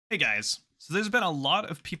Hey guys, so there's been a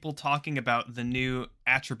lot of people talking about the new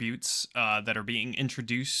attributes that are being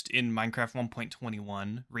introduced in Minecraft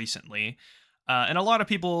 1.21 recently. And a lot of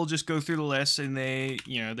people just go through the list and they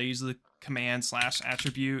use the command slash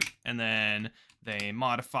attribute and then they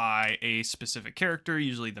modify a specific character,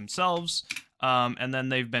 usually themselves. And then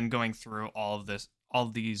they've been going through all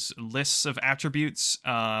of these lists of attributes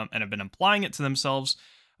and have been applying it to themselves.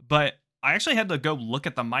 But I actually had to go look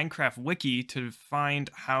at the Minecraft wiki to find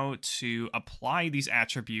how to apply these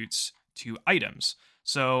attributes to items.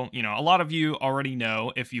 So, a lot of you already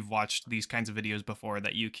know if you've watched these kinds of videos before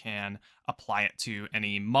that you can apply it to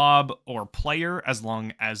any mob or player as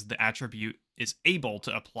long as the attribute is able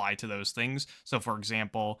to apply to those things. So, for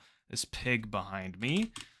example, this pig behind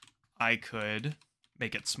me, I could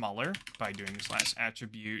make it smaller by doing slash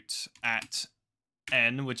attribute at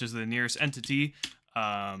n, which is the nearest entity.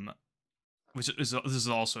 This is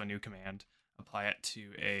also a new command. Apply it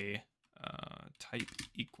to a type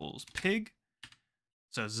equals pig.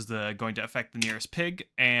 So this is going to affect the nearest pig,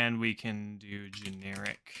 and we can do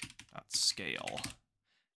generic.scale.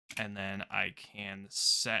 And then I can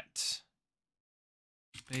set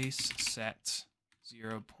base set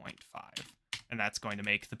 0.5. And that's going to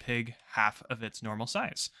make the pig half of its normal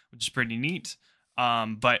size, which is pretty neat.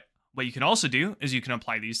 But what you can also do is you can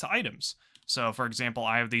apply these to items. So, for example,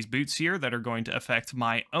 I have these boots here that are going to affect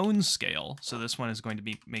my own scale. So this one is going to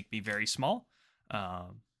make me very small.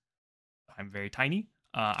 I'm very tiny.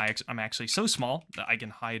 I'm actually so small that I can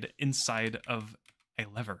hide inside of a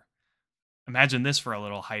lever. Imagine this for a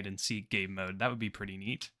little hide-and-seek game mode. That would be pretty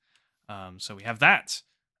neat. So we have that.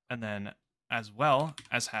 And then, as well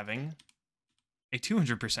as having a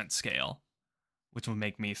 200% scale, which will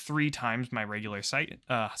make me 3 times my regular size.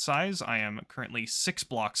 I am currently 6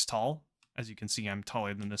 blocks tall. As you can see, I'm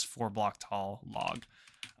taller than this 4-block tall log.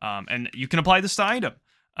 And you can apply this to item.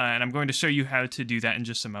 And I'm going to show you how to do that in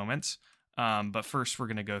just a moment. But first, we're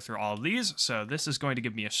going to go through all of these. So this is going to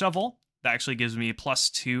give me a shovel. That actually gives me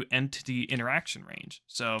 +2 entity interaction range.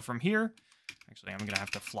 So from here, actually, I'm going to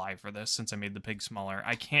have to fly for this since I made the pig smaller.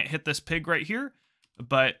 I can't hit this pig right here,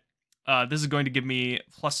 but this is going to give me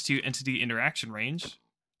 +2 entity interaction range.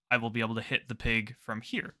 I will be able to hit the pig from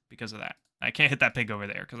here because of that. I can't hit that pig over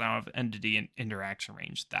there because I don't have entity and interaction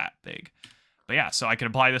range that big. But yeah, so I can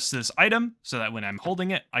apply this to this item so that when I'm holding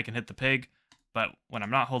it, I can hit the pig. But when I'm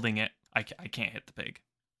not holding it, I can't hit the pig.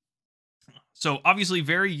 So obviously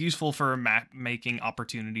very useful for map making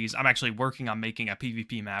opportunities. I'm actually working on making a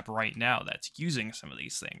PvP map right now that's using some of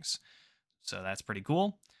these things. So that's pretty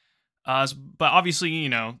cool. But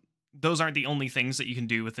obviously, those aren't the only things that you can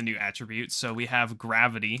do with the new attributes. So we have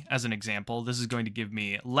gravity as an example. This is going to give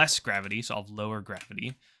me less gravity, so I'll have lower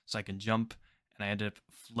gravity. So I can jump, and I end up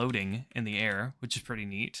floating in the air, which is pretty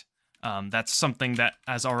neat. That's something that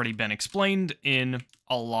has already been explained in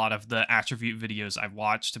a lot of the attribute videos I've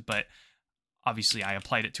watched, but obviously I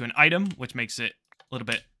applied it to an item, which makes it a little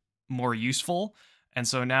bit more useful. And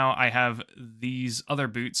so now I have these other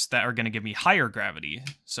boots that are going to give me higher gravity.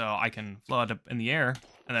 So I can float up in the air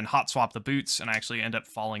and then hot swap the boots and I actually end up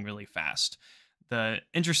falling really fast. The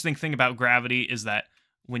interesting thing about gravity is that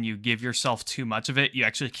when you give yourself too much of it, you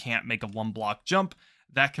actually can't make a 1-block jump.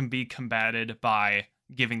 That can be combated by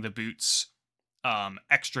giving the boots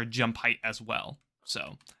extra jump height as well.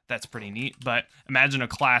 So that's pretty neat. But imagine a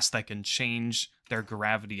class that can change their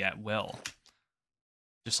gravity at will.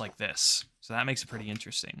 Just like this. So that makes it pretty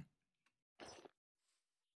interesting.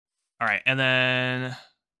 All right, and then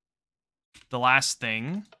the last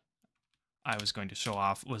thing I was going to show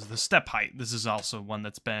off was the step height. This is also one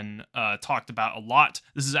that's been talked about a lot.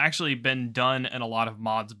 This has actually been done in a lot of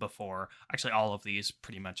mods before. Actually, all of these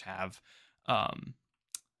pretty much have.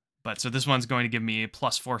 But so this one's going to give me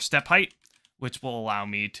 +4 step height, which will allow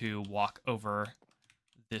me to walk over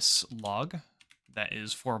this log that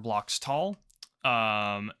is 4 blocks tall.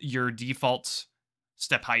 Your default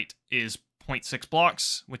step height is 0.6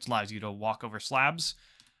 blocks, which allows you to walk over slabs.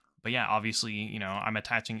 But yeah, obviously, I'm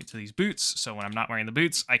attaching it to these boots, so when I'm not wearing the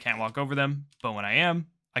boots, I can't walk over them, but when I am,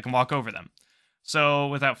 I can walk over them. So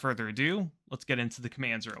without further ado, let's get into the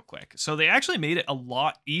commands real quick. So they actually made it a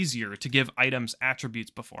lot easier to give items attributes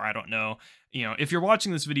before. I don't know, if you're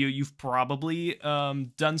watching this video, you've probably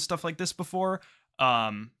done stuff like this before,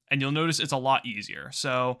 and you'll notice it's a lot easier.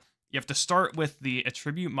 So you have to start with the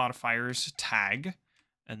attribute modifiers tag,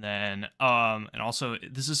 and then, and also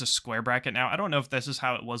this is a square bracket now. I don't know if this is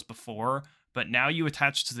how it was before, but now you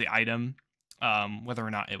attach to the item, whether or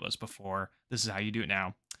not it was before. This is how you do it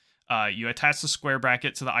now. You attach the square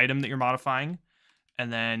bracket to the item that you're modifying,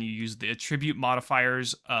 and then you use the attribute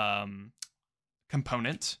modifiers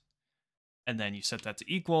component, and then you set that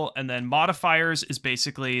to equal. And then modifiers is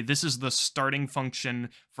basically, this is the starting function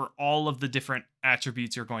for all of the different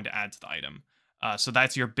attributes you're going to add to the item. So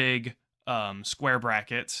that's your big square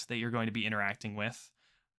bracket that you're going to be interacting with.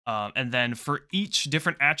 And then for each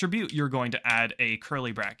different attribute, you're going to add a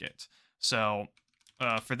curly bracket. So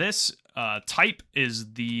for this, type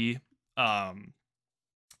is the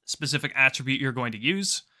specific attribute you're going to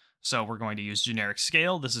use. So we're going to use generic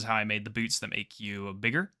scale. This is how I made the boots that make you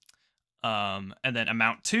bigger. And then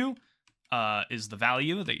amount to is the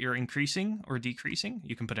value that you're increasing or decreasing.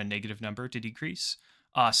 You can put a negative number to decrease.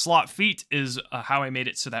 Slot feet is how I made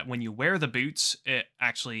it so that when you wear the boots, it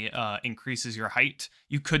actually increases your height.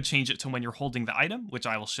 You could change it to when you're holding the item, which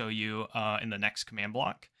I will show you in the next command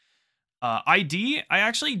block. ID, I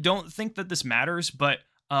actually don't think that this matters, but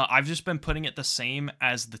I've just been putting it the same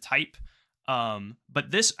as the type.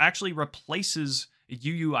 But this actually replaces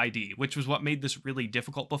UUID, which was what made this really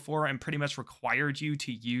difficult before and pretty much required you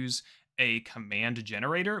to use a command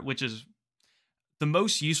generator, which is the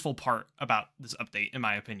most useful part about this update, in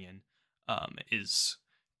my opinion, is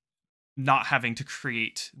not having to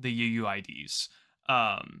create the UUIDs.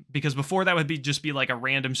 Because before that would just be like a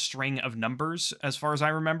random string of numbers, as far as I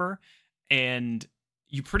remember, and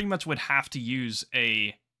you pretty much would have to use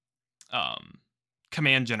a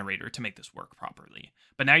command generator to make this work properly.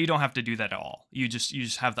 But now you don't have to do that at all. You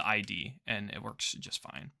just have the ID, and it works just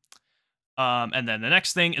fine. And then the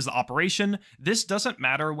next thing is the operation. This doesn't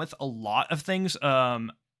matter with a lot of things.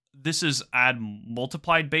 This is add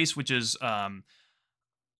multiplied base, which is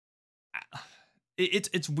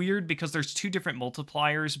it's weird because there's two different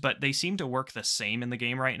multipliers, but they seem to work the same in the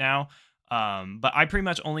game right now. But I pretty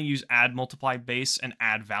much only use add multiplied base and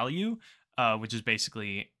add value, which is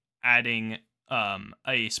basically adding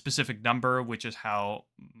a specific number, which is how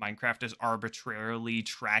Minecraft is arbitrarily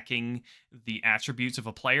tracking the attributes of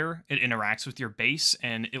a player. It interacts with your base,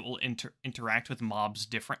 and it will interact with mobs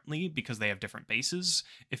differently because they have different bases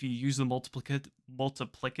if you use the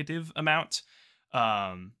multiplicative amount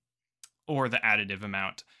or the additive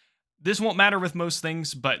amount. This won't matter with most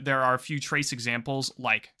things, but there are a few trace examples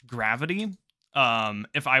like gravity.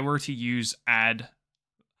 If I were to use add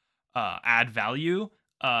value,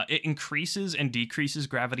 it increases and decreases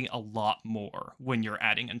gravity a lot more when you're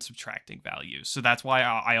adding and subtracting values. So that's why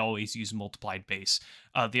I always use multiplied base.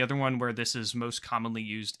 The other one where this is most commonly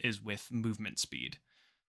used is with movement speed.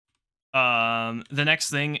 The next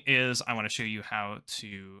thing is I want to show you how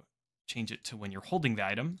to change it to when you're holding the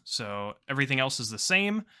item. So everything else is the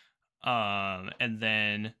same. And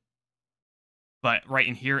then, but right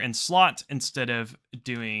in here in slot, instead of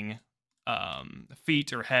doing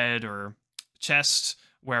feet or head or chest,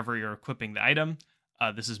 wherever you're equipping the item,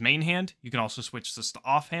 this is mainhand. You can also switch this to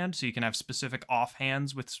offhand, so you can have specific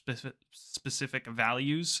offhands with specific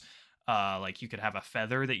values. Like you could have a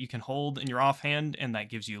feather that you can hold in your offhand, and that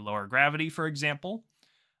gives you lower gravity, for example.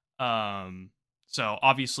 So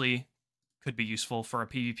obviously could be useful for a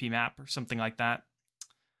PvP map or something like that.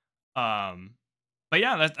 But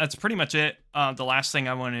yeah, that's pretty much it. The last thing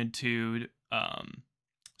I wanted to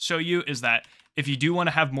show you is that if you do want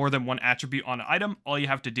to have more than one attribute on an item, all you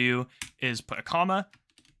have to do is put a comma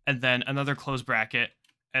and then another close bracket,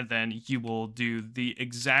 and then you will do the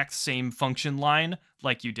exact same function line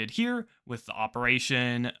like you did here with the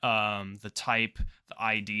operation, the type, the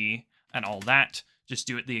ID, and all that. Just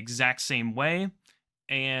do it the exact same way,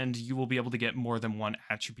 and you will be able to get more than one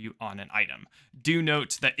attribute on an item. Do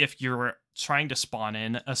note that if you're trying to spawn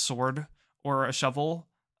in a sword or a shovel,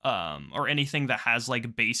 or anything that has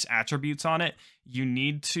like base attributes on it, you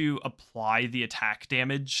need to apply the attack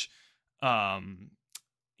damage,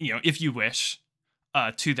 if you wish,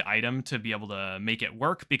 to the item to be able to make it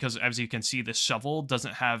work, because as you can see, this shovel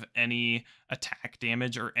doesn't have any attack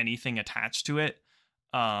damage or anything attached to it,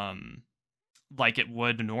 like it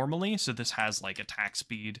would normally. So this has like attack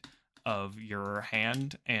speed of your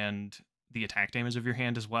hand and the attack damage of your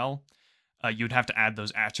hand as well. You'd have to add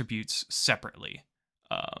those attributes separately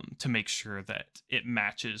to make sure that it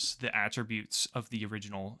matches the attributes of the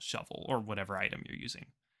original shovel or whatever item you're using.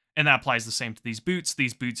 And that applies the same to these boots.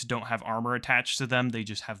 These boots don't have armor attached to them. They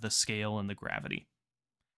just have the scale and the gravity.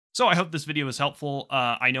 So I hope this video was helpful.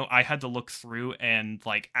 I know I had to look through and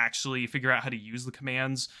like actually figure out how to use the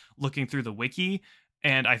commands looking through the wiki,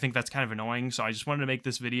 and I think that's kind of annoying. So I just wanted to make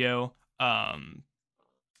this video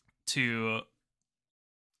to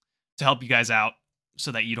help you guys out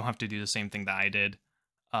so that you don't have to do the same thing that I did.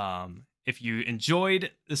 if you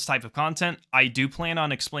enjoyed this type of content, I do plan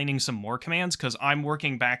on explaining some more commands because I'm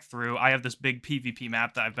working back through. I have this big PvP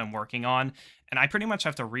map that I've been working on, and I pretty much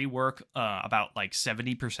have to rework about like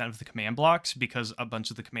 70% of the command blocks because a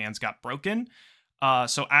bunch of the commands got broken.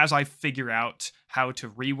 So as I figure out how to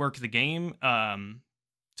rework the game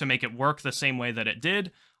to make it work the same way that it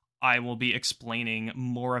did, I will be explaining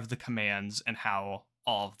more of the commands and how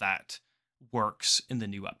all of that works in the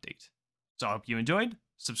new update. So I hope you enjoyed.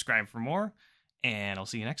 Subscribe for more, and I'll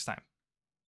see you next time.